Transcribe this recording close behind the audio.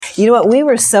You know what? We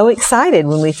were so excited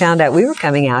when we found out we were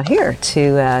coming out here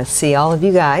to see all of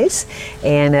you guys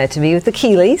and to be with the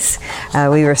Keeleys.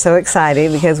 We were so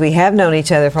excited because we have known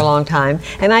each other for a long time.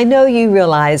 And I know you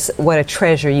realize what a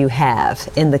treasure you have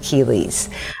in the Keeleys.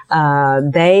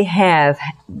 They have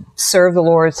served the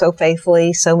Lord so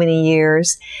faithfully, so many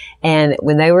years. And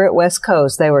when they were at West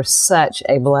Coast, they were such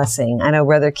a blessing. I know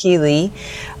Brother Keeley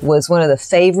was one of the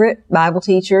favorite Bible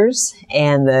teachers,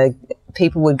 and the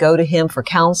people would go to him for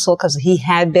counsel because he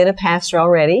had been a pastor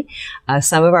already.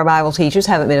 Some of our Bible teachers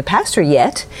haven't been a pastor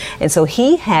yet. And so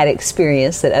he had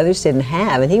experience that others didn't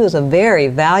have. And he was a very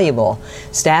valuable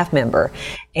staff member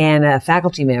and a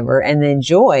faculty member. And then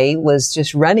Joy was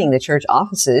just running the church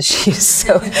offices. She's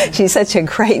such a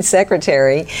great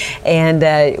secretary. And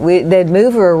they'd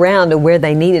move her around to where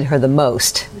they needed her the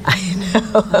most. I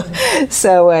know.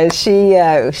 So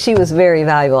she was very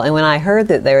valuable. And when I heard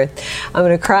that I'm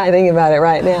going to cry thinking about it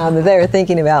right now, that they were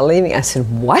thinking about leaving, I said,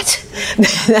 what?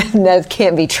 That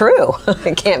can't be true.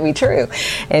 It can't be true.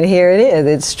 And here it is.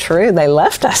 It's true. They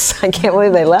left us. I can't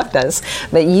believe they left us.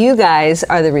 But you guys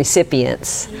are the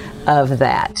recipients of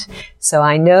that. So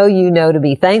I know you know to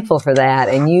be thankful for that,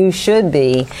 and you should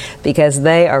be, because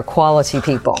they are quality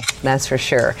people. That's for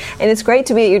sure. And it's great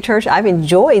to be at your church. I've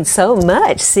enjoyed so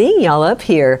much seeing y'all up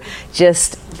here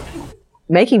just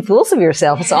making fools of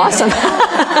yourself. It's awesome.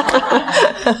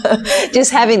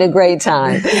 Just having a great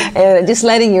time and just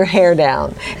letting your hair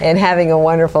down and having a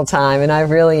wonderful time. And I've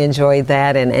really enjoyed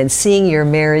that, and seeing your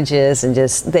marriages, and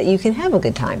just that you can have a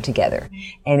good time together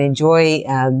and enjoy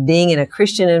being in a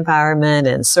Christian environment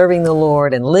and serving the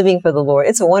Lord and living for the Lord.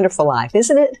 It's a wonderful life,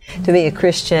 isn't it? To be a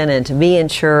Christian and to be in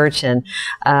church and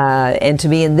to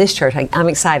be in this church. I'm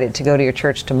excited to go to your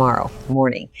church tomorrow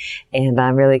morning, and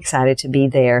I'm really excited to be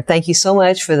there. Thank you so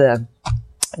much for the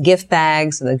gift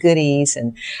bags and the goodies.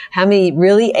 And how many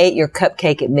really ate your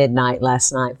cupcake at midnight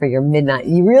last night for your midnight?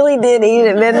 You really did eat it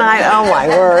at midnight? Oh my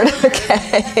word.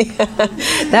 Okay.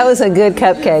 That was a good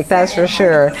cupcake, that's for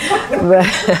sure. But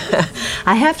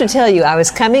I have to tell you, I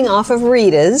was coming off of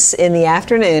Rita's in the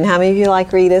afternoon. How many of you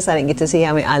like Rita's? I didn't get to see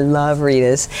how many. I love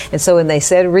Rita's. And so when they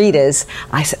said Rita's,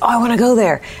 I said, oh, I want to go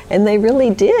there. And they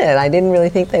really did. I didn't really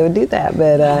think they would do that,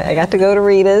 but I got to go to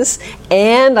Rita's,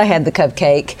 and I had the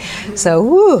cupcake.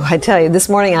 So, I tell you, this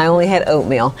morning I only had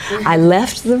oatmeal. I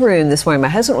left the room this morning. My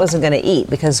husband wasn't going to eat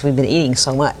because we've been eating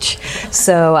so much.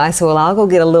 So I said, well, I'll go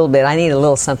get a little bit. I need a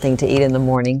little something to eat in the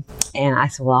morning. And I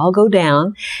said, well, I'll go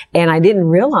down. And I didn't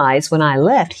realize when I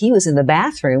left, he was in the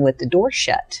bathroom with the door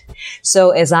shut. So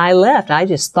as I left, I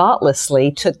just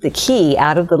thoughtlessly took the key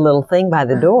out of the little thing by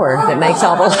the door that makes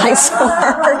all the lights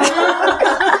work.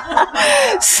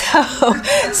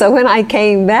 So when I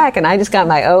came back, and I just got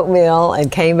my oatmeal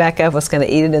and came back up, was going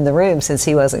to eat it in the room since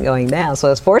he wasn't going down.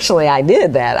 So fortunately I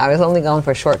did that. I was only gone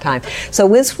for a short time.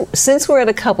 So since we're at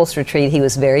a couples retreat, he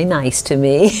was very nice to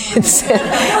me. He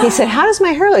said, how does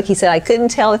my hair look? He said, I couldn't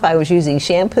tell if I was using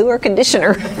shampoo or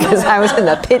conditioner because I was in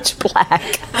the pitch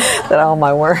black. I said, oh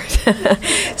my word.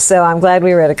 So I'm glad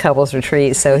we were at a couples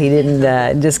retreat, so he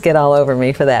didn't just get all over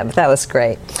me for that. But that was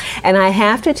great. And I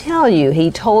have to tell you, he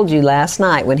told you last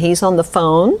night when he's on the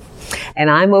phone and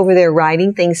I'm over there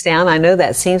writing things down. I know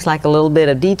that seems like a little bit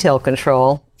of detail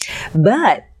control,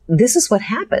 but this is what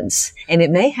happens, and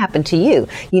it may happen to you.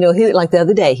 You know, like the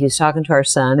other day, he was talking to our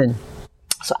son, and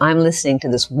so I'm listening to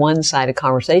this one-sided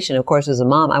conversation. Of course, as a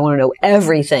mom, I want to know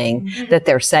everything that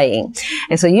they're saying.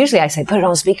 And so usually I say, put it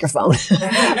on speakerphone.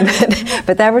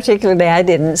 but that particular day I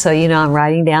didn't. So, I'm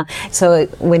writing down. So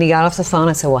when he got off the phone,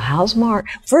 I said, well, how's Mark?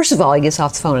 First of all, he gets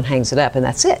off the phone and hangs it up, and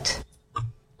that's it.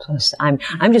 So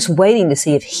I'm just waiting to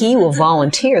see if he will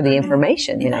volunteer the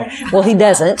information, Well, he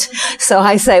doesn't. So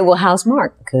I say, well, how's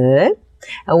Mark? Good.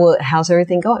 Well, how's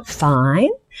everything going? Fine.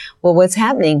 Well, what's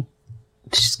happening?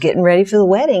 Just getting ready for the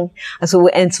wedding. So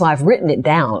I've written it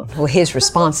down with his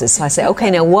responses. So I say,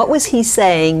 okay, now what was he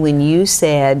saying when you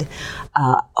said,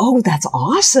 oh, that's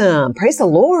awesome. Praise the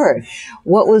Lord.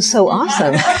 What was so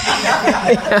awesome?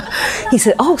 He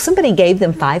said, oh, somebody gave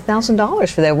them $5,000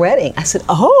 for their wedding. I said,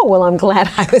 oh, well, I'm glad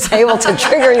I was able to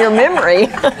trigger your memory.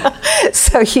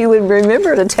 So you would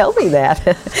remember to tell me that.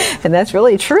 And that's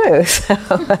really true.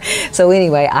 So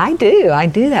anyway, I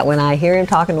do that when I hear him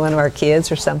talking to one of our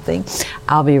kids or something.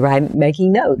 I'll be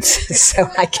making notes so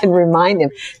I can remind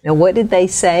him. Now, what did they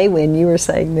say when you were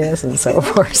saying this, and so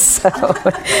forth.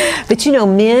 But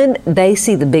men, they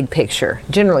see the big picture,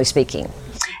 generally speaking.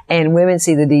 and women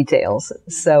see the details.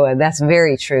 So that's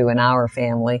very true in our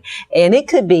family. And it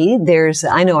could be,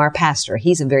 I know our pastor,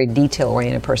 he's a very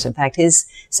detail-oriented person. In fact, his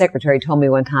secretary told me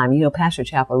one time, Pastor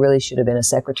Chappell really should have been a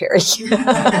secretary.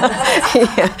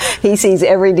 He sees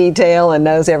every detail and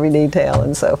knows every detail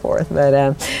and so forth.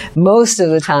 But most of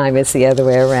the time, it's the other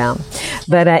way around.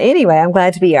 But anyway, I'm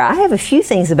glad to be here. I have a few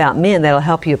things about men that'll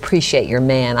help you appreciate your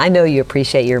man. I know you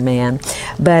appreciate your man,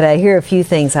 but here are a few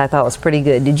things I thought was pretty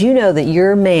good. Did you know that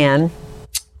your man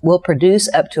will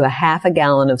produce up to a half a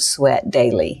gallon of sweat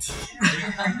daily?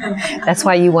 That's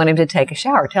why you want him to take a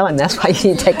shower. Tell him that's why you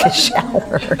need to take a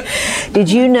shower.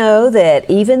 Did you know that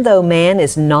even though man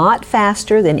is not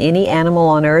faster than any animal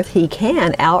on earth, he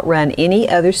can outrun any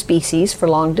other species for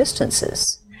long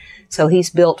distances? So he's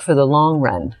built for the long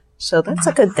run. So that's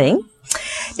a good thing.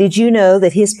 Did you know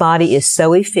that his body is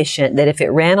so efficient that if it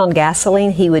ran on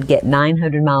gasoline, he would get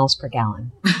 900 miles per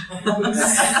gallon?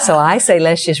 So I say,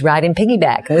 let's just ride in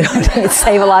piggyback. It'd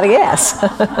save a lot of gas.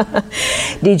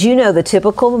 Did you know the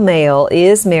typical male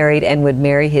is married and would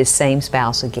marry his same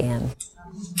spouse again?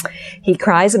 He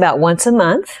cries about once a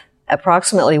month,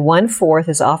 approximately 1/4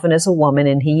 as often as a woman,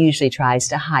 and he usually tries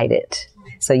to hide it.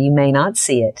 So you may not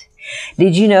see it.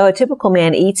 Did you know a typical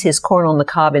man eats his corn on the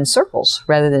cob in circles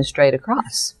rather than straight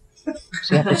across?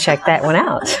 So you have to check that one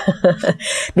out.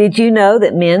 Did you know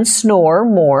that men snore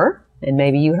more? And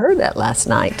maybe you heard that last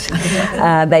night.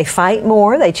 They fight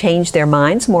more. They change their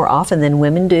minds more often than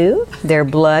women do. Their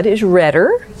blood is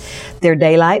redder. Their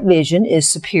daylight vision is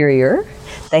superior.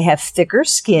 They have thicker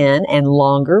skin and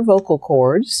longer vocal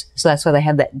cords. So that's why they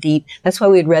have that deep, that's why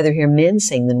we'd rather hear men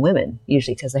sing than women,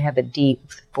 usually, because they have a deep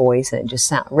voice and it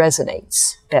just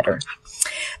resonates better.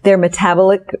 Their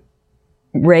metabolic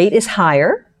rate is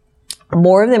higher.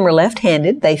 More of them are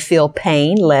left-handed. They feel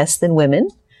pain less than women.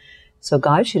 So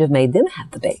God should have made them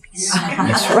have the babies.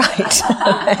 That's right.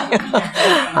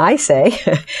 I say,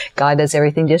 God does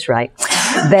everything just right.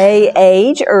 They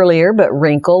age earlier but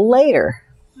wrinkle later.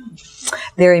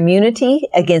 Their immunity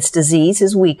against disease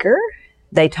is weaker.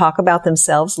 They talk about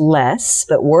themselves less,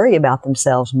 but worry about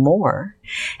themselves more.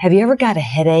 Have you ever got a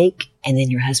headache and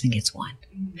then your husband gets one?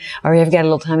 Or you ever got a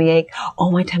little tummy ache?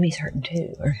 Oh, my tummy's hurting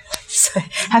too. Or I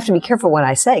have to be careful what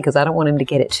I say because I don't want him to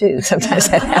get it too. Sometimes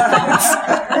that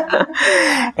happens.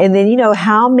 And then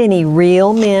how many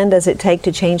real men does it take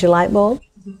to change a light bulb?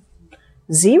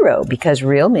 0, because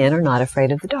real men are not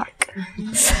afraid of the dark.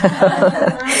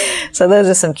 So those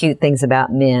are some cute things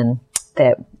about men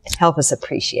that help us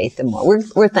appreciate them more.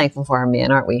 We're thankful for our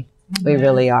men, aren't we? We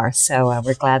really are. So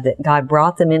we're glad that God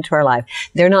brought them into our life.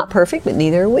 They're not perfect, but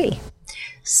neither are we.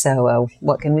 So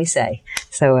what can we say?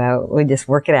 So we just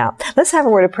work it out. Let's have a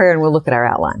word of prayer and we'll look at our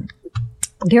outline.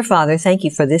 Dear Father, thank you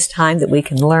for this time that we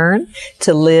can learn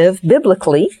to live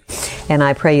biblically. And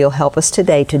I pray you'll help us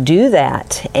today to do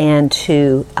that and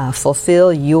to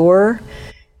fulfill your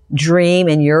dream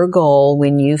and your goal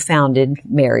when you founded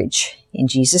marriage. In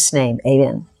Jesus' name,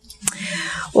 amen.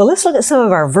 Well, let's look at some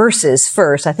of our verses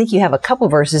first. I think you have a couple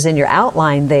verses in your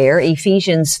outline there.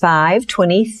 Ephesians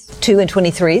 5:22 and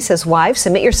 23 says, Wives,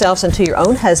 submit yourselves unto your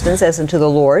own husbands as unto the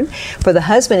Lord. For the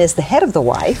husband is the head of the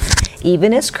wife,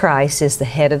 even as Christ is the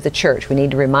head of the church. We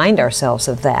need to remind ourselves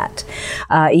of that.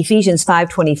 Ephesians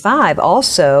 5:25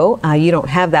 also, you don't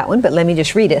have that one, but let me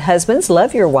just read it. Husbands,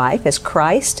 love your wife as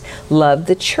Christ loved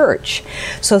the church.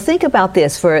 So think about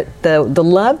this. For the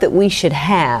love that we should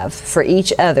have for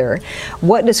each other,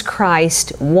 what does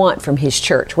Christ want from his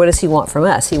church? What does he want from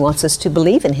us? He wants us to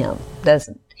believe in him,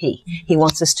 doesn't he? He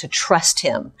wants us to trust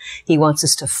him. He wants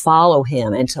us to follow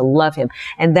him and to love him.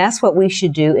 And that's what we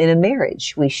should do in a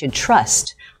marriage. We should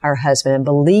trust our husband and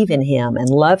believe in him and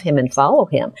love him and follow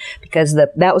him, because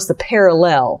that was the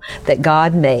parallel that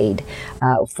God made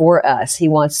for us. He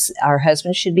wants our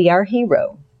husband should be our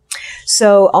hero.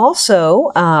 So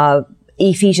also,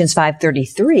 Ephesians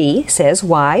 5:33 says,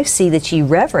 Wives, see that ye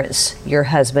reverence your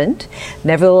husband.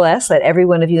 Nevertheless, let every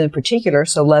one of you in particular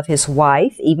so love his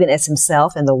wife, even as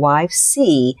himself, and the wife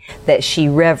see that she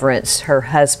reverence her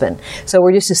husband. So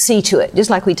we're just to see to it. Just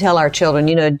like we tell our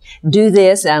children, do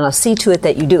this, and I'll see to it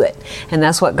that you do it. And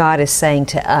that's what God is saying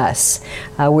to us.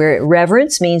 Where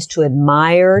reverence means to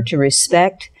admire, to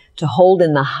respect, to hold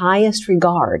in the highest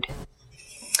regard,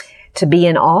 to be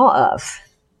in awe of.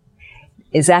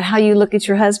 Is that how you look at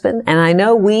your husband? And I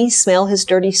know we smell his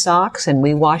dirty socks and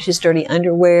we wash his dirty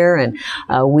underwear and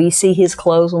we see his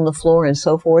clothes on the floor and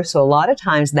so forth. So a lot of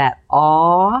times that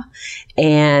awe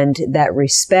and that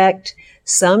respect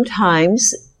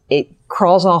sometimes it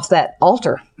crawls off that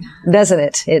altar, doesn't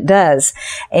it? It does.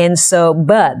 And so,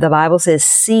 but the Bible says,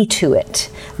 see to it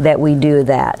that we do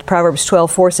that. Proverbs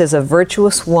 12:4 says, a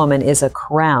virtuous woman is a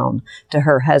crown to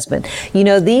her husband. You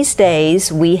know, these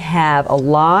days we have a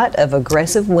lot of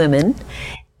aggressive women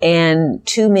and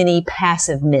too many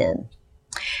passive men.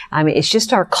 I mean, it's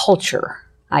just our culture,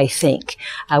 I think.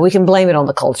 We can blame it on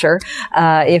the culture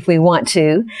if we want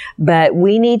to, but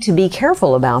we need to be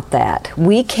careful about that.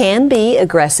 We can be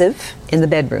aggressive in the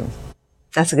bedroom.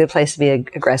 That's a good place to be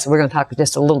aggressive. We're going to talk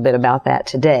just a little bit about that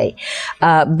today.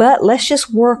 But let's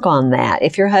just work on that.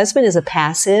 If your husband is a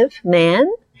passive man,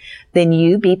 then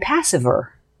you be passiver.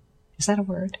 Is that a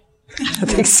word? I don't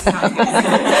think so.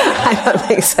 I don't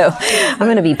think so. I'm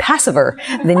going to be passiver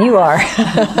than you are.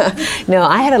 No,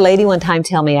 I had a lady one time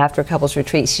tell me after a couples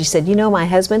retreat, she said, you know, my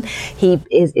husband,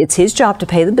 it's his job to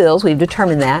pay the bills. We've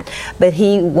determined that, but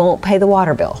he won't pay the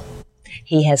water bill.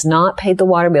 He has not paid the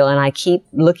water bill, and I keep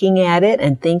looking at it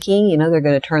and thinking, you know, they're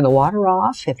going to turn the water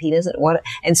off if he doesn't want it.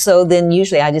 And so then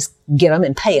usually I just get him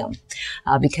and pay him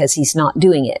because he's not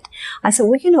doing it. I said,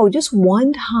 well, you know, just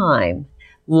one time,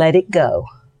 let it go.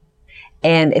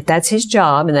 And if that's his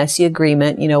job and that's the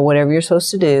agreement, you know, whatever you're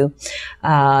supposed to do,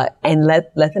 and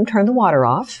let them turn the water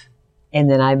off. And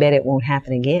then I bet it won't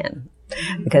happen again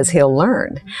because he'll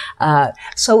learn.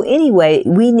 So anyway,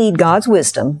 we need God's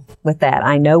wisdom with that.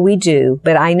 I know we do,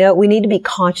 but I know we need to be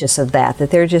conscious of that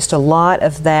there's just a lot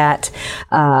of that,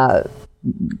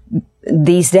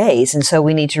 these days. And so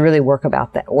we need to really work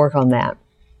on that.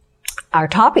 Our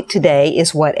topic today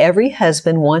is what every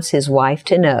husband wants his wife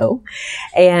to know.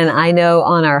 And I know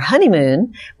on our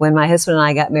honeymoon, when my husband and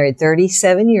I got married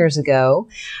 37 years ago,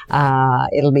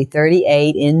 it'll be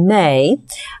 38 in May,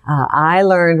 I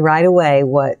learned right away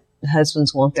what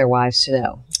husbands want their wives to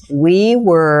know. We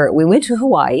went to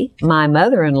Hawaii. My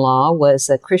mother-in-law was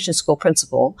a Christian school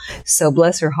principal. So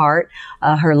bless her heart,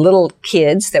 her little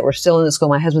kids that were still in the school,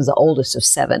 my husband's the oldest of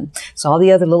 7. So all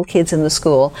the other little kids in the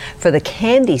school, for the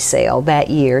candy sale that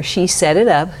year, she set it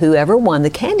up. Whoever won the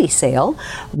candy sale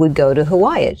would go to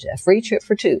Hawaii, a free trip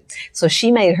for 2. So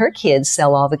she made her kids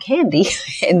sell all the candy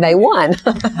and they won.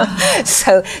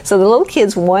 So the little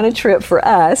kids won a trip for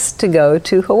us to go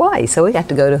to Hawaii. So we got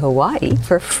to go to Hawaii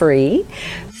for free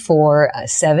for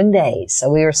 7 days. So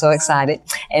we were so excited.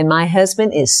 And my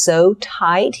husband is so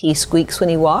tight, he squeaks when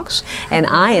he walks. And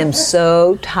I am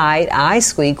so tight, I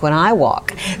squeak when I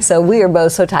walk. So we are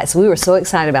both so tight. So we were so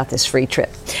excited about this free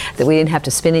trip that we didn't have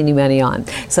to spend any money on.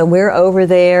 So we're over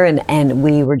there and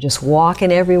we were just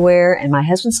walking everywhere. And my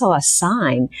husband saw a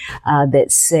sign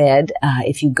that said,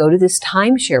 if you go to this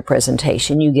timeshare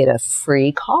presentation, you get a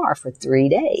free car for 3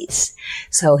 days.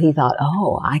 So he thought,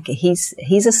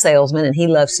 he's a salesman and he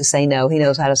loves to say no. He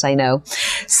knows how to say no.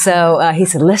 So he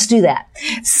said, let's do that.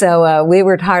 So we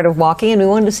were tired of walking and we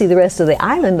wanted to see the rest of the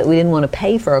island, but we didn't want to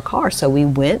pay for a car. So we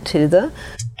went to the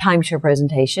timeshare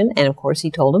presentation. And of course, he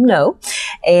told him no.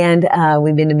 And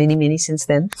we've been to many, many since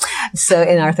then. So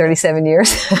in our 37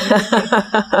 years.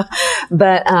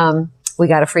 But we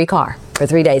got a free car for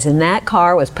 3 days. And that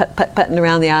car was putting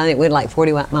around the island. It went like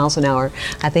 40 miles an hour.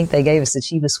 I think they gave us the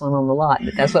cheapest one on the lot,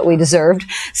 but that's what we deserved.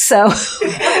 So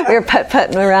we were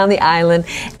putting around the island.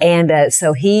 And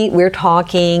so we're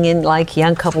talking and like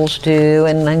young couples do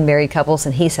and young married couples.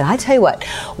 And he said, I tell you what,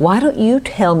 why don't you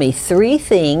tell me 3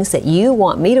 things that you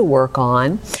want me to work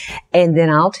on? And then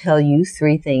I'll tell you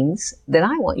 3 things that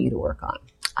I want you to work on.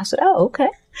 I said, oh, okay.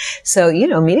 So,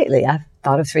 immediately I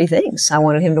thought of 3 things I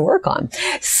wanted him to work on.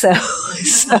 So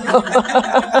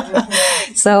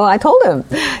I told him.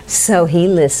 So he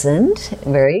listened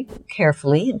very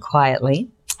carefully and quietly.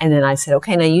 And then I said,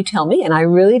 okay, now you tell me. And I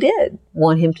really did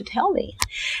want him to tell me.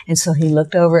 And so he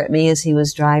looked over at me as he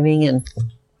was driving and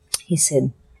he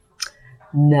said,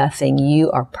 nothing, you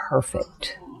are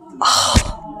perfect.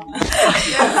 Oh.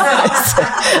 I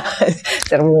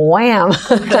said, wham.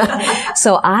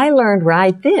 So I learned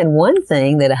right then one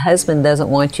thing that a husband doesn't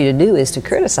want you to do is to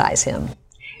criticize him.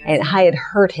 And I had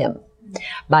hurt him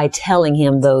by telling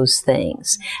him those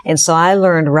things. And so I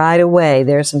learned right away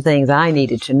there's some things I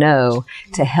needed to know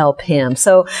to help him.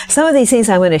 So some of these things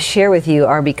I'm going to share with you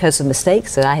are because of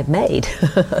mistakes that I have made.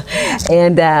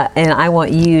 and I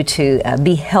want you to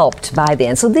be helped by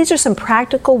them. So these are some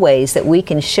practical ways that we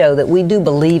can show that we do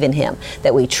believe in him,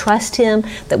 that we trust him,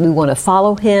 that we want to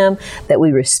follow him, that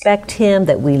we respect him,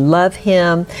 that we love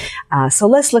him. So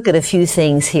let's look at a few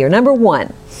things here. Number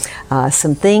 1,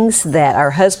 some things that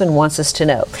our husband wants us to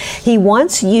know. He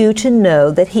wants you to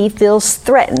know that he feels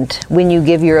threatened when you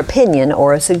give your opinion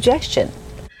or a suggestion.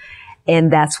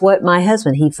 And that's what my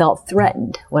husband, he felt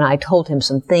threatened when I told him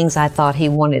some things I thought he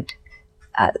wanted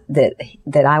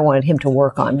that I wanted him to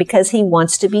work on, because he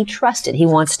wants to be trusted. He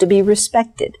wants to be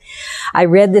respected. I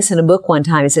read this in a book one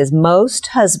time. It says, most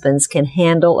husbands can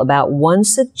handle about one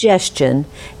suggestion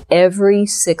every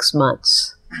 6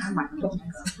 months.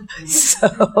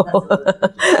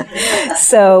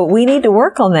 So we need to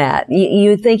work on that.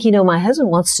 You would think, my husband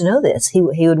wants to know this. He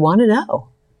would want to know.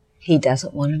 He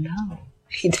doesn't want to know.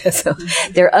 He doesn't.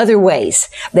 There are other ways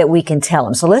that we can tell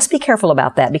him. So let's be careful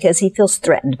about that, because he feels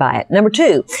threatened by it. Number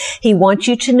 2, he wants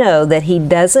you to know that he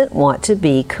doesn't want to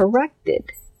be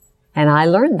corrected. And I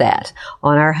learned that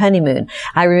on our honeymoon.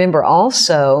 I remember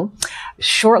also,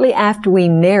 shortly after we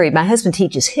married, my husband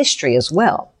teaches history as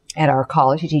well at our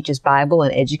college. He teaches Bible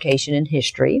and education and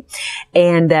history.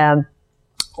 And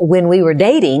when we were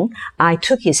dating, I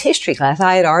took his history class.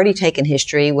 I had already taken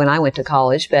history when I went to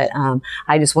college, but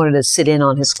I just wanted to sit in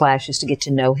on his class just to get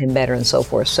to know him better and so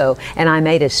forth. And I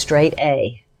made a straight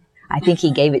A. I think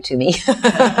he gave it to me.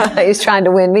 He was trying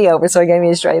to win me over, so he gave me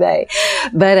a straight A.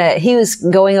 But he was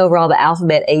going over all the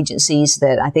alphabet agencies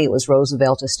that I think it was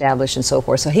Roosevelt established and so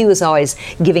forth. So he was always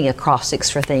giving acrostics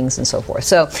for things and so forth.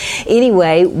 So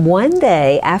anyway, one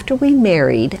day after we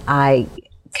married, I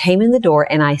came in the door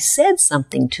and I said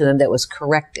something to him that was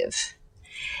corrective.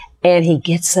 And he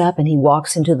gets up and he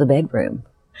walks into the bedroom.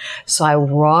 So I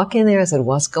walk in there. I said,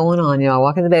 what's going on? I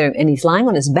walk in the bedroom and he's lying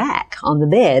on his back on the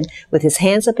bed with his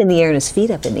hands up in the air and his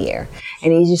feet up in the air.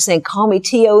 And he's just saying, call me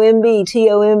T-O-M-B,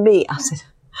 T-O-M-B.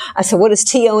 I said, what does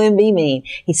T-O-M-B mean?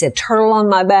 He said, turtle on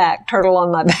my back, turtle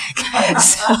on my back.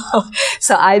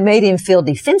 So I made him feel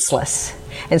defenseless.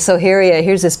 And so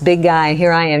here's this big guy, and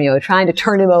here I am, trying to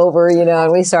turn him over,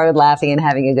 and we started laughing and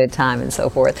having a good time and so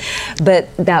forth. But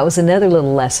that was another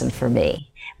little lesson for me.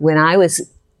 When I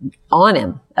was on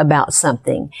him about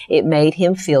something, it made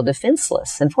him feel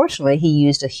defenseless. Unfortunately, he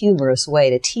used a humorous way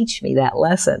to teach me that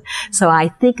lesson. So I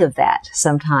think of that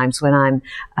sometimes when I'm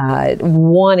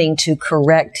wanting to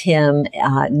correct him,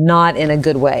 not in a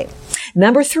good way.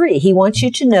 Number 3, he wants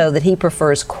you to know that he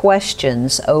prefers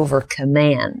questions over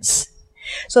commands.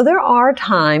 So there are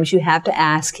times you have to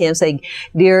ask him, say,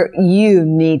 dear, you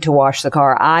need to wash the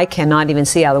car. I cannot even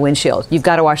see out of the windshield. You've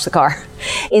got to wash the car.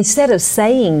 Instead of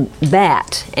saying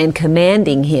that and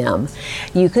commanding him,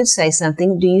 you could say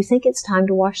something, do you think it's time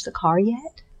to wash the car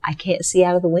yet? I can't see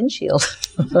out of the windshield.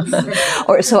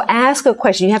 Or so ask a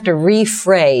question. You have to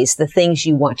rephrase the things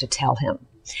you want to tell him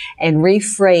and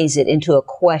rephrase it into a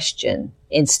question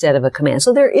instead of a command.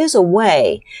 So there is a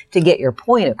way to get your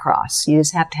point across. You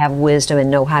just have to have wisdom and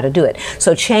know how to do it.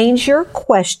 So change your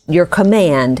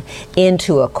command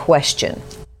into a question.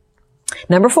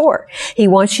 Number 4, he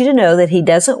wants you to know that he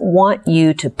doesn't want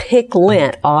you to pick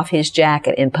lint off his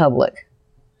jacket in public.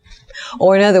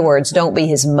 Or in other words, don't be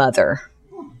his mother.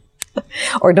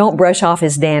 Or don't brush off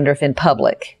his dandruff in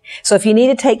public. So if you need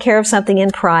to take care of something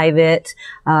in private,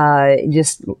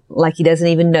 just like he doesn't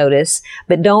even notice,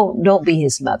 but don't be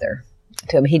his mother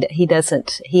to him. He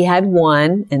doesn't. He had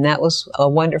one, and that was a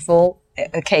wonderful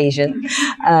occasion.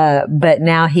 But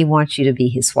now he wants you to be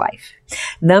his wife.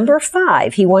 Number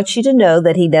 5, he wants you to know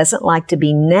that he doesn't like to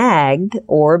be nagged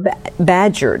or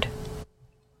badgered.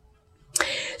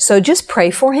 So just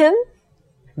pray for him.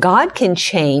 God can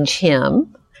change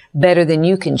him better than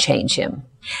you can change him.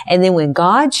 And then when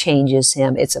God changes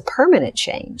him, it's a permanent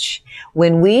change.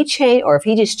 When we change, or if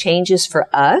he just changes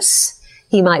for us,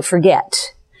 he might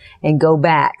forget and go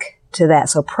back to that.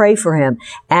 So pray for him.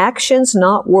 Actions,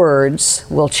 not words,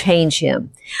 will change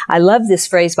him. I love this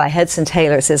phrase by Hudson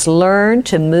Taylor. It says, learn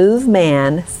to move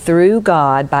man through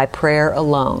God by prayer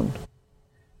alone.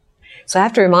 So I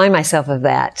have to remind myself of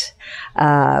that,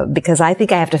 because I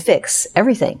think I have to fix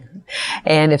everything.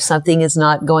 And if something is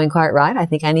not going quite right, I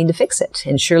think I need to fix it.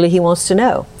 And surely he wants to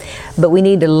know. But we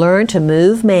need to learn to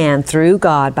move man through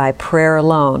God by prayer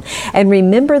alone. And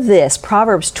remember this,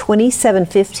 Proverbs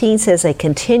 27:15 says, a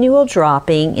continual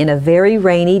dropping in a very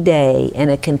rainy day and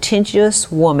a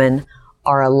contentious woman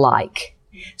are alike.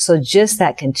 So just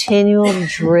that continual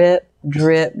drip,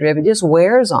 drip, drip, it just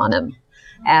wears on him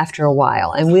after a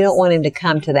while. And we don't want him to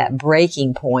come to that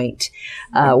breaking point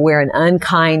where an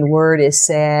unkind word is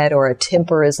said or a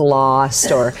temper is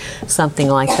lost or something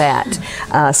like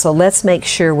that. So let's make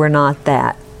sure we're not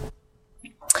that.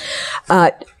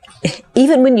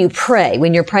 Even when you pray,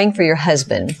 when you're praying for your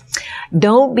husband,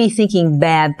 don't be thinking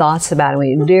bad thoughts about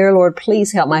him. Dear Lord,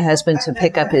 please help my husband to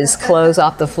pick up his clothes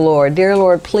off the floor. Dear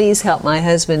Lord, please help my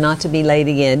husband not to be late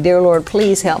again. Dear Lord,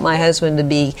 please help my husband to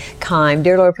be kind.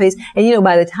 Dear Lord, please. And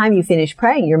by the time you finish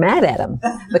praying, you're mad at him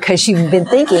because you've been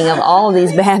thinking of all of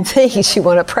these bad things you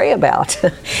want to pray about.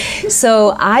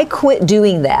 So I quit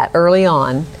doing that early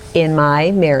on in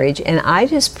my marriage, and I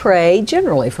just pray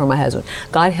generally for my husband.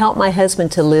 God, help my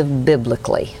husband to live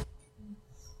biblically.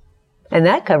 And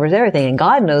that covers everything. And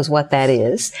God knows what that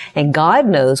is. And God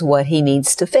knows what he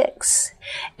needs to fix.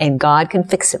 And God can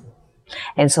fix him.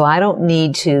 And so I don't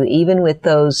need to, even with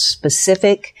those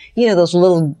specific, those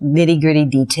little nitty-gritty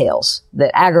details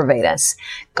that aggravate us,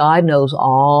 God knows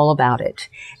all about it.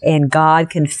 And God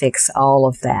can fix all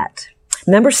of that.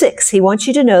 Number 6, he wants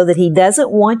you to know that he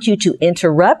doesn't want you to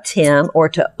interrupt him or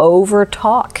to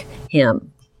overtalk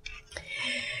him.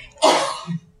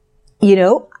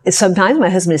 Sometimes my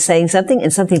husband is saying something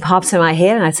and something pops in my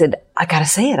head and I said, I gotta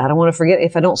say it. I don't want to forget it.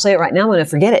 If I don't say it right now, I'm going to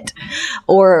forget it.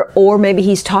 Or maybe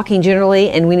he's talking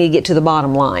generally and we need to get to the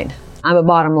bottom line. I'm a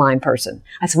bottom line person.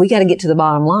 I said, we got to get to the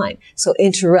bottom line. So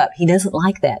interrupt. He doesn't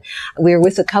like that. We were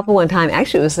with a couple one time.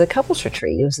 Actually, it was a couples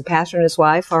retreat. It was the pastor and his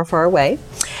wife far, far away.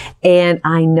 And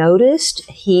I noticed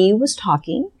he was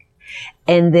talking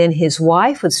and then his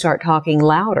wife would start talking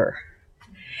louder.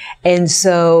 And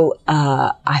so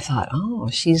I thought,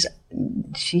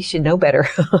 she should know better.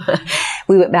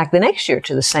 We went back the next year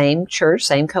to the same church,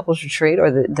 same couples retreat, or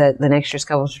the next year's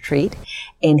couples retreat,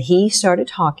 and he started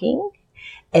talking,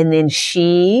 and then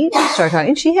she started talking,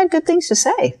 and she had good things to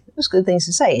say. It was good things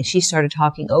to say, and she started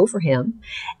talking over him.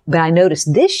 But I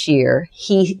noticed this year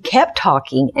he kept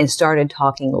talking and started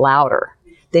talking louder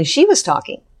than she was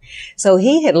talking. So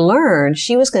he had learned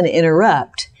she was going to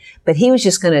interrupt, but he was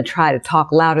just going to try to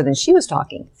talk louder than she was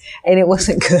talking. And it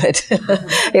wasn't good.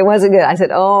 It wasn't good. I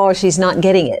said, she's not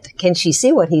getting it. Can she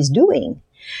see what he's doing?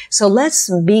 So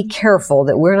let's be careful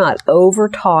that we're not over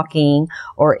talking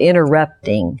or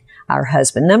interrupting our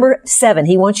husband. Number 7,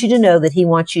 he wants you to know that he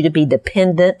wants you to be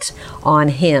dependent on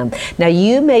him. Now,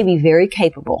 you may be very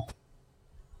capable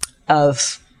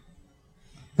of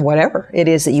whatever it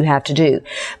is that you have to do,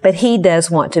 but he does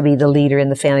want to be the leader in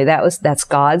the family. That's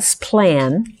God's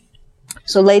plan.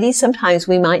 So ladies, sometimes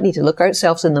we might need to look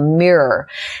ourselves in the mirror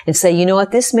and say, you know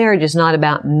what? This marriage is not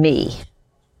about me.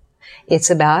 It's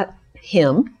about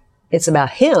him. It's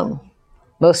about him.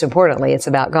 Most importantly, it's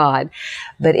about God,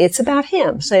 but it's about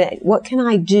him. So what can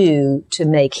I do to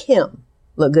make him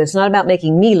look good? It's not about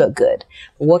making me look good,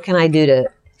 but what can I do to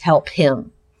help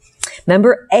him?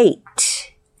 Number 8.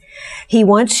 He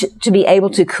wants to be able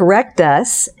to correct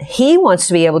us. He wants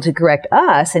to be able to correct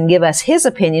us and give us his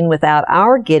opinion without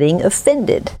our getting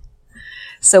offended.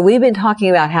 So we've been talking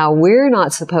about how we're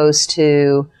not supposed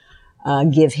to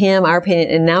give him our opinion,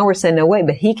 and now we're saying, no, wait,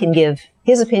 but he can give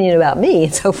his opinion about me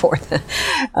and so forth.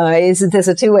 Isn't this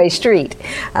a two-way street?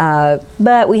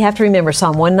 But we have to remember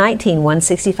Psalm 119,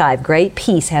 165, great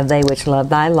peace have they which love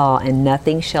thy law, and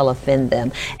nothing shall offend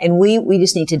them. And we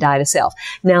just need to die to self.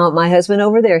 Now, my husband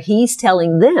over there, he's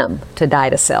telling them to die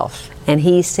to self. And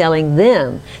he's telling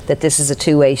them that this is a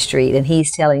two-way street. And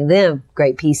he's telling them,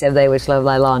 great peace have they which love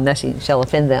thy law, and nothing shall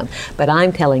offend them. But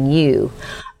I'm telling you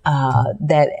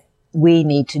that we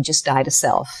need to just die to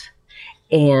self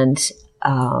and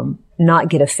not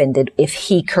get offended if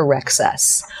he corrects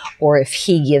us, or if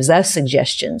he gives us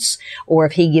suggestions, or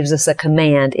if he gives us a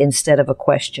command instead of a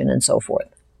question, and so forth.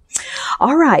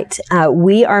 All right.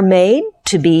 We are made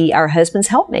to be our husband's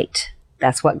helpmate.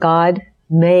 That's what God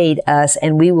made us,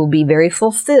 and we will be very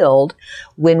fulfilled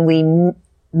when we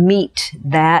meet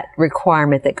that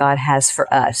requirement that God has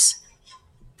for us.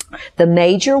 The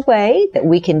major way that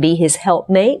we can be his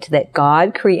helpmate that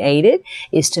God created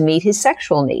is to meet his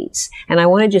sexual needs. And I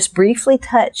want to just briefly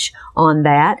touch on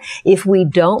that. If we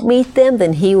don't meet them,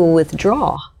 then he will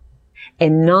withdraw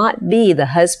and not be the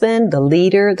husband, the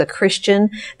leader, the Christian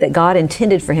that God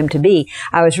intended for him to be.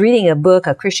 I was reading a book,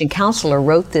 a Christian counselor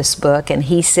wrote this book, and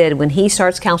he said when he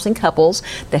starts counseling couples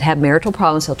that have marital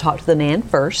problems, he'll talk to the man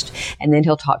first, and then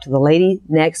he'll talk to the lady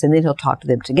next, and then he'll talk to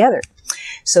them together.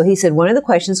 So he said one of the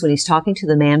questions when he's talking to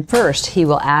the man first, he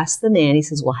will ask the man, he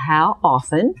says, well, how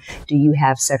often do you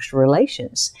have sexual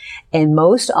relations? And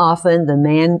most often the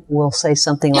man will say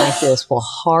something like this, well,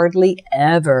 hardly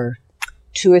ever,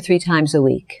 2 or 3 times a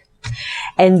week.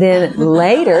 And then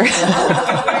later,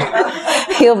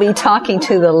 he'll be talking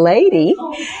to the lady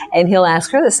and he'll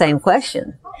ask her the same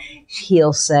question.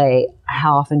 He'll say,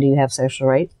 how often do you have sexual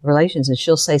relations? And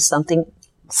she'll say something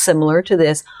similar to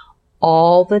this,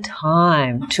 all the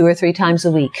time, 2 or 3 times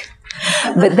a week.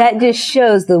 But that just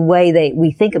shows the way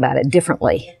we think about it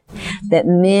differently. That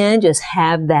men just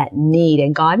have that need,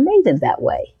 and God made them that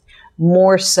way,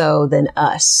 more so than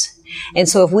us. And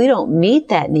so if we don't meet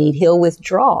that need, he'll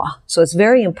withdraw. So it's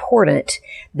very important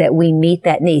that we meet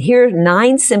that need. Here are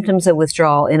 9 symptoms of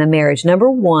withdrawal in a marriage. Number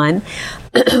 1,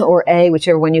 or A,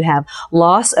 whichever one you have,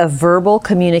 loss of verbal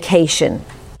communication,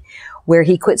 where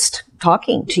he quits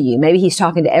talking to you. Maybe he's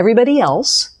talking to everybody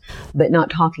else, but not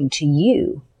talking to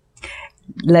you.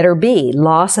 Letter B,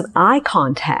 loss of eye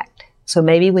contact. So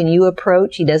maybe when you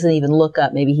approach, he doesn't even look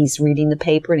up. Maybe he's reading the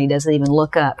paper and he doesn't even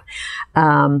look up.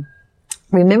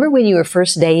 Remember when you were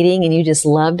first dating and you just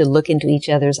loved to look into each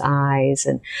other's eyes?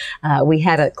 And we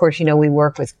had, of course, we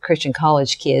work with Christian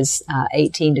college kids,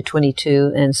 18 to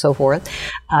 22 and so forth.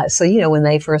 So, when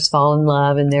they first fall in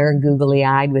love and they're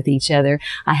googly-eyed with each other.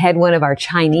 I had one of our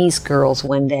Chinese girls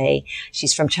one day.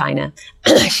 She's from China.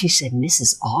 She said,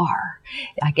 Mrs. R.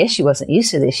 I guess she wasn't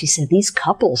used to this. She said, these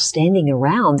couples standing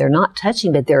around, they're not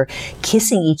touching, but they're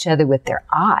kissing each other with their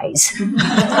eyes.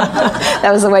 That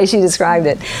was the way she described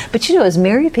it. But as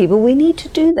married people, we need to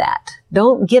do that.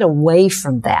 Don't get away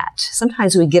from that.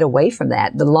 Sometimes we get away from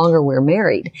that the longer we're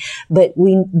married, but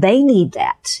they need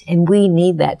that, and we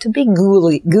need that to be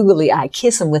googly eye.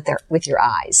 Kiss them with your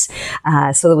eyes,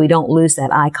 so that we don't lose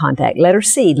that eye contact. Letter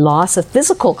C, loss of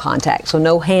physical contact. So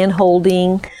no hand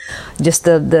holding, just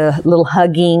the little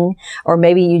hugging, or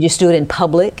maybe you just do it in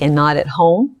public and not at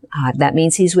home. That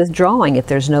means he's withdrawing if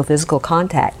there's no physical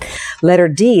contact. Letter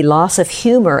D, loss of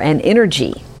humor and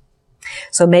energy.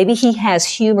 So maybe he has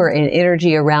humor and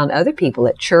energy around other people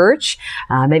at church.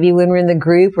 Maybe when we're in the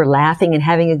group, we're laughing and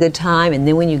having a good time. And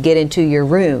then when you get into your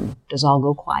room, it does all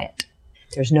go quiet.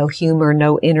 There's no humor,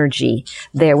 no energy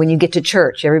there. When you get to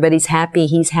church, everybody's happy,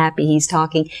 he's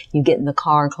talking. You get in the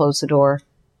car and close the door.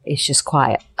 It's just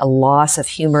quiet. A loss of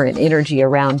humor and energy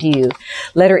around you.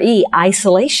 Letter E,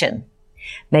 isolation.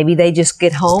 Maybe they just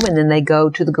get home and then they go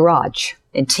to the garage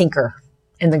and tinker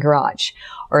in the garage.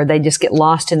 Or they just get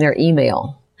lost in their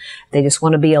email. They just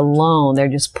want to be alone. They're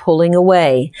just pulling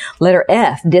away. Letter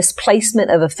F,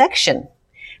 displacement of affection.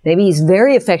 Maybe he's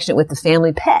very affectionate with the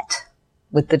family pet,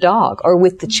 with the dog, or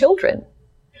with the children.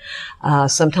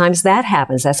 Sometimes that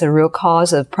happens. That's a real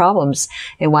cause of problems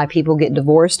and why people get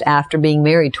divorced after being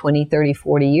married 20, 30,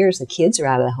 40 years. The kids are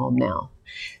out of the home now.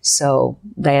 So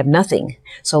they have nothing.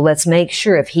 So let's make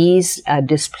sure if he's a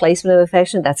displacement of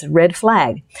affection, that's a red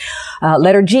flag.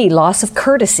 Letter G, loss of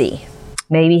courtesy.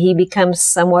 Maybe he becomes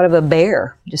somewhat of a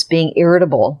bear, just being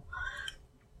irritable,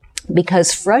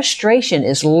 because frustration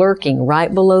is lurking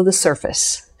right below the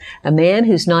surface. A man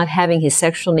who's not having his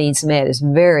sexual needs met is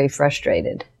very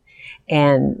frustrated,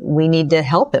 and we need to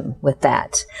help him with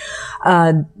that.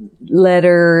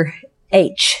 Letter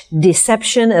H,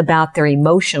 deception about their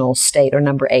emotional state, or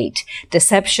number 8,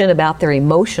 deception about their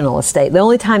emotional state. The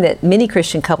only time that many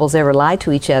Christian couples ever lie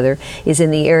to each other is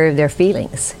in the area of their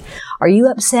feelings. Are you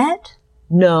upset?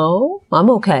 No, I'm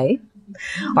okay.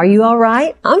 Are you all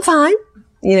right? I'm fine.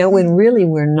 When really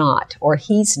we're not, or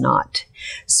he's not.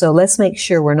 So let's make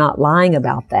sure we're not lying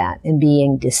about that and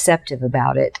being deceptive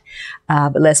about it.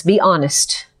 But let's be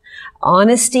honest.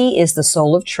 Honesty is the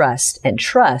soul of trust, and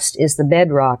trust is the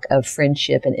bedrock of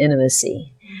friendship and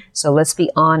intimacy. So let's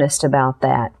be honest about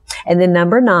that. And then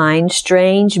number 9,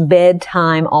 strange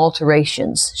bedtime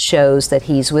alterations shows that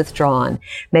he's withdrawn.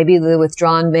 Maybe the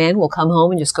withdrawn man will come home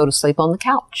and just go to sleep on the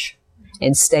couch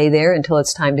and stay there until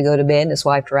it's time to go to bed, and his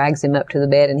wife drags him up to the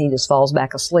bed and he just falls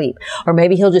back asleep. Or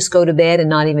maybe he'll just go to bed and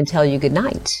not even tell you good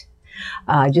night.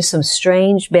 Just some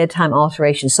strange bedtime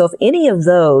alterations. So if any of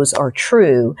those are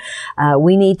true,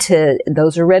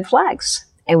 those are red flags,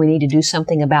 and we need to do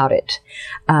something about it.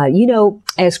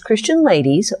 As Christian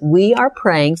ladies, we are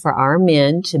praying for our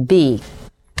men to be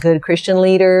good Christian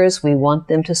leaders. We want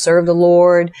them to serve the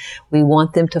Lord. We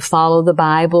want them to follow the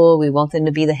Bible. We want them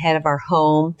to be the head of our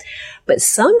home. But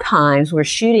sometimes we're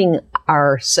shooting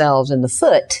ourselves in the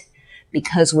foot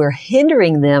because we're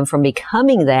hindering them from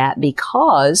becoming that,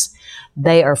 because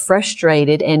they are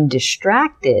frustrated and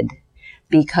distracted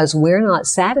because we're not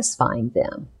satisfying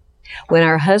them. When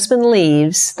our husband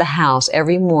leaves the house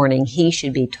every morning, he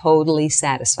should be totally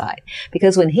satisfied,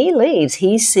 because when he leaves,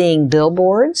 he's seeing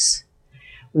billboards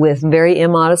with very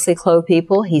immodestly clothed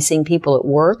people. He's seeing people at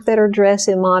work that are dressed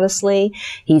immodestly.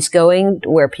 He's going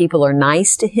where people are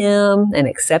nice to him and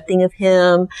accepting of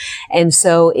him. And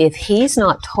so if he's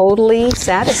not totally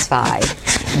satisfied,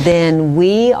 then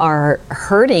we are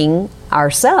hurting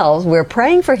ourselves. We're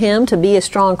praying for him to be a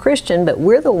strong Christian, but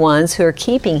we're the ones who are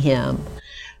keeping him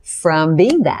from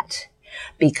being that,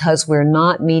 because we're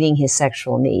not meeting his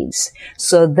sexual needs.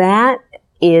 So that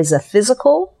is a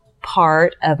physical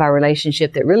part of our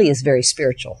relationship that really is very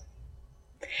spiritual.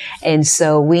 And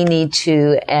so we need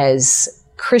to, as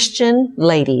Christian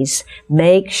ladies,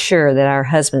 make sure that our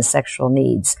husband's sexual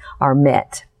needs are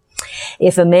met.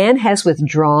 If a man has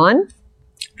withdrawn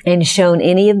and shown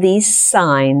any of these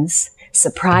signs,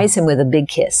 surprise him with a big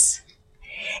kiss.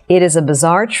 It is a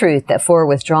bizarre truth that for a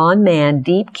withdrawn man,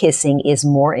 deep kissing is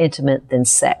more intimate than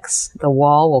sex. The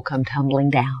wall will come tumbling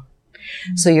down.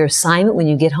 So your assignment when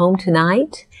you get home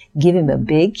tonight, give him a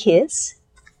big kiss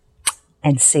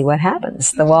and see what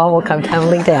happens. The wall will come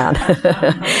tumbling down.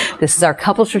 This is our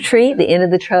couples retreat, the end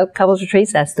of the couples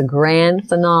retreats. That's the grand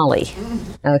finale.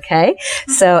 Okay?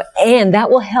 So, and that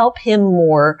will help him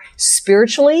more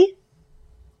spiritually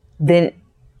than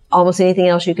almost anything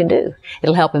else you can do.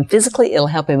 It'll help him physically. It'll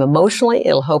help him emotionally.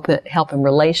 It'll help him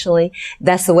relationally.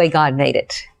 That's the way God made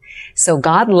it. So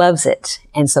God loves it,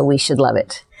 and so we should love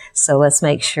it. So let's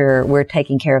make sure we're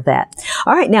taking care of that.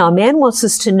 All right, now a man wants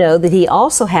us to know that he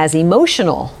also has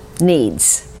emotional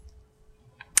needs.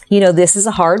 You know, this is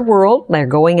a hard world. They're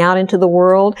going out into the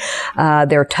world.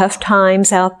 There are tough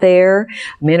times out there.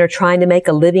 Men are trying to make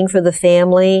a living for the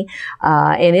family,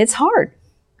 and it's hard.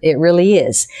 It really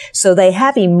is. So they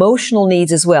have emotional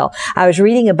needs as well. I was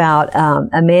reading about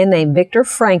a man named Viktor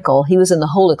Frankl. He was in the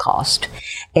Holocaust,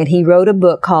 and he wrote a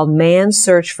book called Man's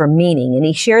Search for Meaning. And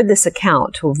he shared this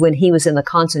account of when he was in the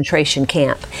concentration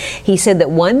camp. He said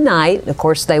that one night, of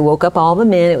course, they woke up all the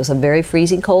men. It was a very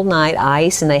freezing cold night,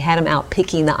 ice, and they had them out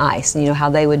picking the ice. And you know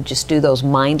how they would just do those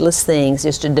mindless things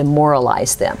just to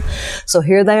demoralize them. So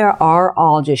here they are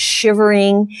all just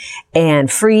shivering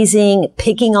and freezing,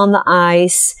 picking on the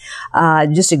ice.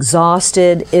 Just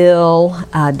exhausted, ill,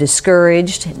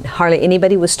 discouraged. Hardly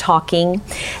anybody was talking.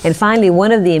 And finally,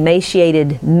 one of the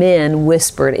emaciated men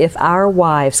whispered, "If our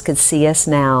wives could see us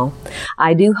now,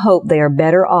 I do hope they are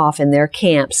better off in their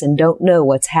camps and don't know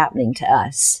what's happening to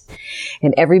us."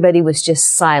 And everybody was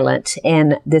just silent.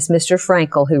 And this Mr.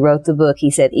 Frankl, who wrote the book,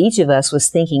 he said, each of us was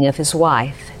thinking of his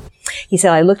wife. He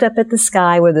said, "I looked up at the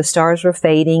sky where the stars were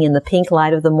fading and the pink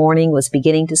light of the morning was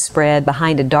beginning to spread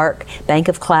behind a dark bank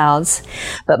of clouds.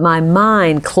 But my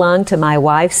mind clung to my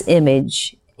wife's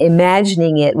image,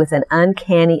 imagining it with an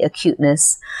uncanny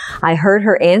acuteness. I heard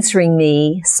her answering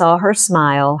me, saw her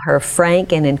smile, her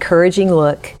frank and encouraging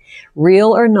look.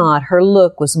 Real or not, her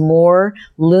look was more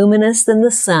luminous than the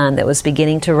sun that was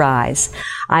beginning to rise.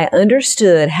 I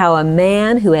understood how a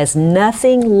man who has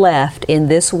nothing left in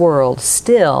this world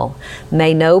still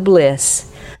may know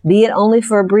bliss, be it only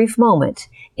for a brief moment,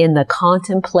 in the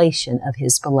contemplation of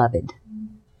his beloved."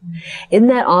 Isn't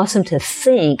that awesome to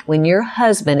think when your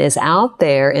husband is out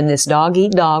there in this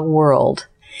dog-eat-dog world,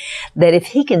 that if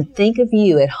he can think of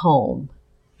you at home,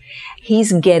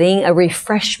 he's getting a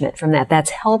refreshment from that.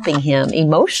 That's helping him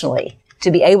emotionally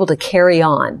to be able to carry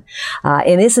on.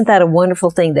 And isn't that a wonderful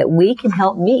thing that we can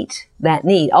help meet that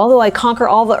need? Although I conquer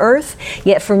all the earth,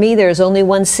 yet for me there's only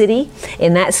one city.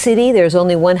 In that city there's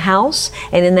only one house.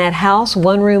 And in that house,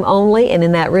 one room only. And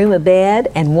in that room a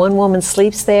bed. And one woman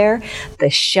sleeps there.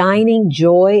 The shining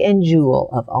joy and jewel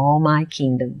of all my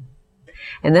kingdom.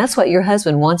 And that's what your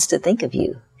husband wants to think of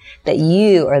you. That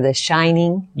you are the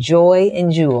shining joy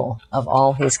and jewel of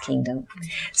all his kingdom.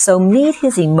 So meet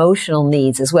his emotional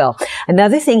needs as well.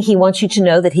 Another thing he wants you to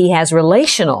know that he has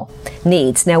relational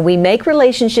needs. Now we make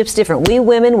relationships different. We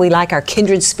women, we like our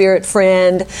kindred spirit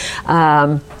friend,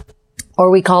 or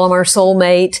we call them our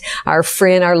soulmate, our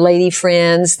friend, our lady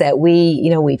friends that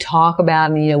we talk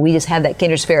about and, we just have that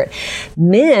kindred spirit.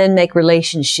 Men make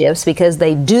relationships because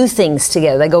they do things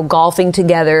together. They go golfing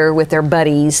together with their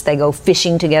buddies. They go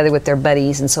fishing together with their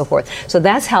buddies and so forth. So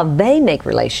that's how they make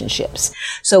relationships.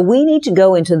 So we need to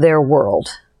go into their world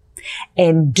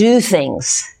and do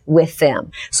things with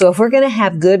them. So if we're going to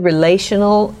have good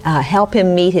relational, help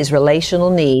him meet his relational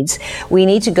needs, we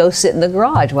need to go sit in the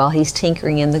garage while he's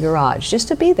tinkering in the garage, just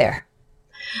to be there,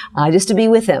 just to be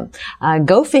with him.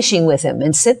 Go fishing with him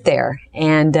and sit there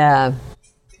and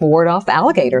ward off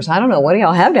alligators. I don't know. What do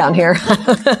y'all have down here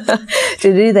to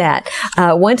do that?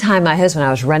 One time my husband,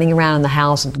 I was running around in the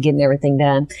house and getting everything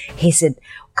done. He said,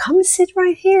 "Come sit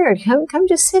right here. Come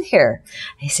just sit here."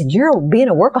 He said, "You're being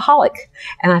a workaholic."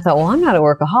 And I thought, well, I'm not a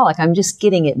workaholic. I'm just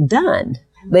getting it done.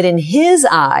 But in his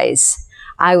eyes,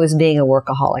 I was being a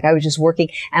workaholic. I was just working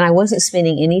and I wasn't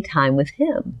spending any time with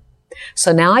him.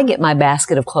 So now I get my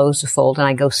basket of clothes to fold and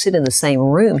I go sit in the same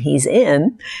room he's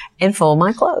in and fold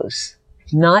my clothes.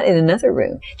 Not in another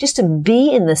room, just to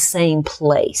be in the same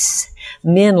place.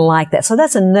 Men like that. So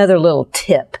that's another little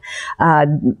tip.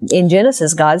 In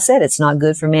Genesis, God said it's not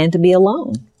good for man to be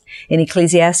alone. In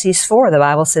Ecclesiastes 4, the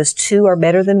Bible says 2 are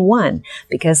better than 1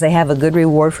 because they have a good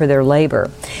reward for their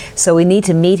labor. So we need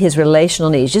to meet his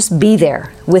relational needs. Just be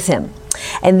there with him.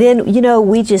 And then,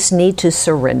 we just need to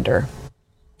surrender.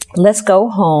 Let's go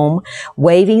home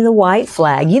waving the white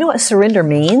flag. You know what surrender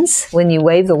means when you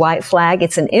wave the white flag?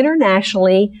 It's an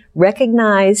internationally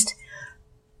recognized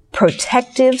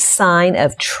protective sign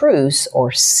of truce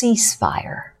or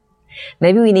ceasefire.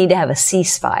 Maybe we need to have a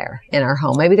ceasefire in our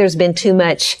home. Maybe there's been too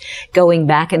much going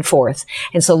back and forth.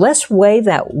 And so let's wave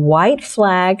that white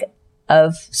flag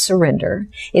of surrender.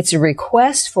 It's a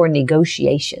request for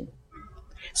negotiation.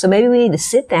 So maybe we need to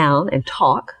sit down and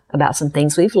talk about some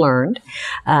things we've learned.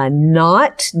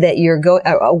 Not that you're going,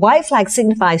 a white flag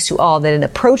signifies to all that an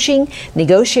approaching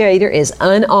negotiator is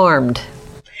unarmed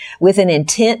with an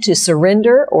intent to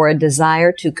surrender or a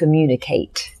desire to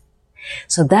communicate.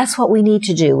 So that's what we need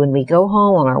to do when we go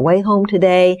home on our way home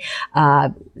today.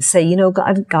 Say, you know,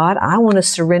 God, I want to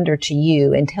surrender to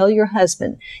you, and tell your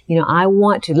husband, you know, I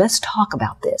want to, let's talk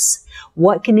about this.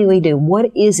 What can we do?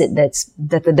 What is it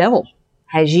that the devil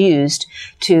has used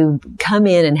to come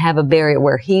in and have a barrier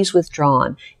where he's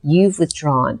withdrawn, you've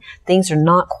withdrawn. Things are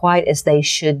not quite as they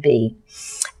should be.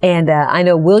 And I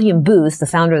know William Booth, the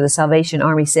founder of the Salvation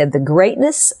Army, said the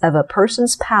greatness of a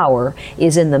person's power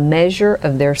is in the measure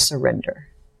of their surrender.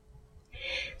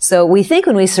 So we think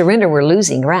when we surrender we're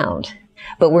losing ground,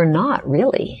 but we're not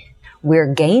really.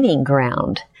 We're gaining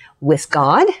ground with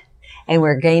God, and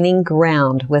we're gaining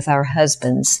ground with our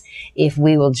husbands if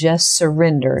we will just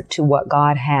surrender to what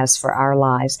God has for our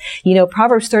lives. You know,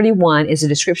 Proverbs 31 is a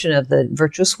description of the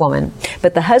virtuous woman,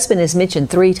 but the husband is mentioned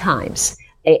 3 times.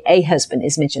 A husband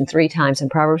is mentioned 3 times in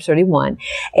Proverbs 31.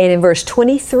 And in verse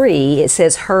 23, it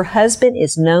says, her husband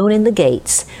is known in the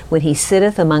gates when he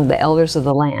sitteth among the elders of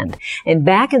the land. And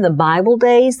back in the Bible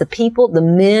days, the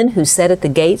men who sat at the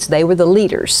gates, they were the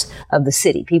leaders of the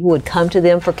city. People would come to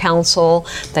them for counsel.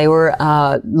 They were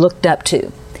looked up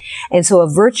to. And so a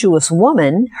virtuous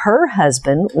woman, her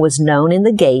husband was known in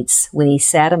the gates when he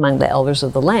sat among the elders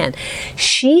of the land.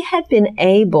 She had been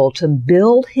able to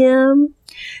build him,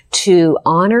 to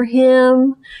honor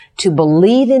him, to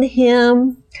believe in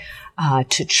him,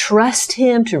 to trust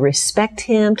him, to respect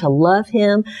him, to love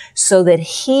him, so that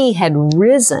he had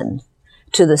risen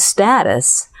to the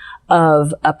status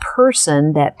of a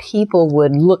person that people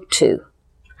would look to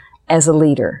as a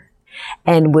leader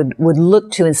and would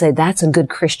look to and say, that's a good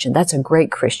Christian, that's a great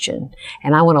Christian,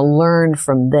 and I want to learn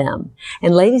from them.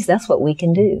 And ladies, that's what we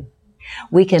can do.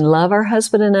 We can love our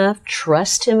husband enough,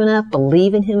 trust him enough,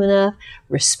 believe in him enough,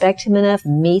 respect him enough,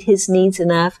 meet his needs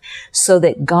enough, so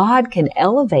that God can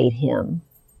elevate him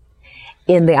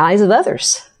in the eyes of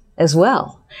others as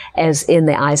well as in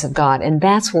the eyes of God. And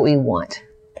that's what we want.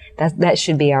 That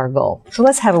should be our goal. So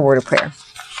let's have a word of prayer.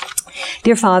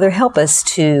 Dear Father, help us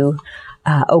to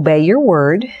obey your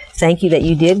word. Thank you that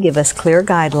you did give us clear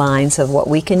guidelines of what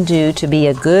we can do to be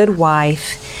a good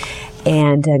wife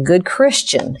and a good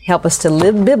Christian. Help us to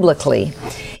live biblically.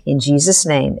 In Jesus'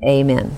 name, amen.